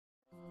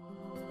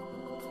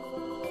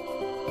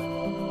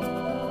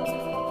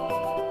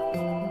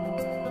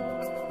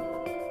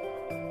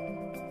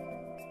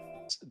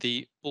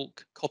the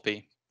bulk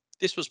copy.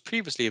 This was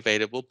previously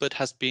available but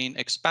has been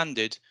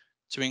expanded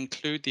to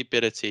include the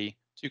ability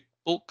to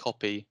bulk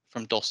copy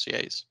from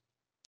dossiers.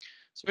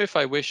 So if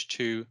I wish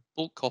to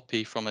bulk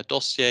copy from a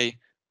dossier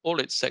all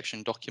its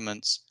section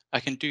documents, I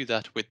can do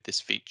that with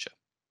this feature.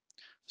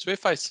 So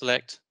if I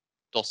select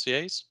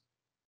dossiers,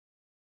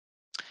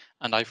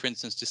 and I, for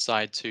instance,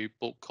 decide to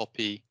bulk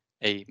copy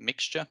a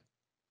mixture,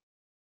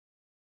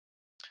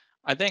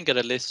 I then get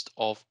a list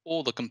of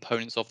all the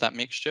components of that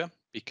mixture,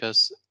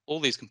 because all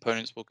these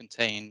components will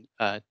contain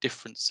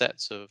different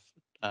sets of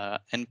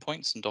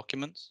endpoints and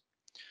documents.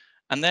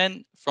 And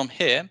then from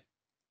here,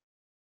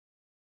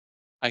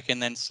 I can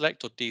then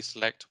select or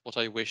deselect what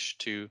I wish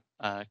to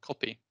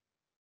copy.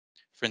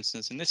 For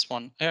instance, in this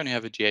one, I only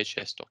have a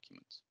GHS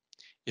document.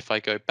 If I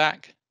go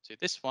back to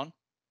this one,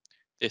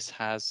 this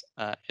has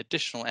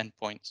additional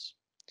endpoints,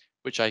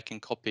 which I can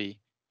copy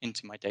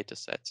into my data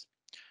set.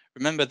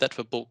 Remember that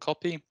for bulk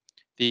copy,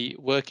 the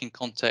working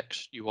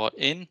context you are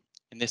in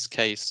this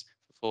case,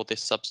 for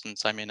this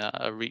substance, I'm in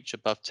a reach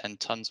above 10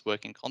 tons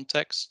working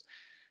context.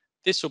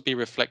 This will be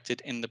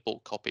reflected in the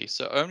bulk copy.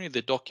 So only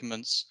the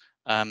documents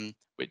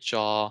which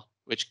are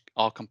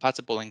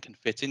compatible and can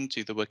fit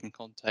into the working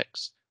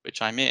context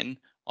which I'm in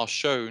are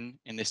shown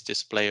in this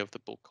display of the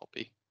bulk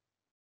copy.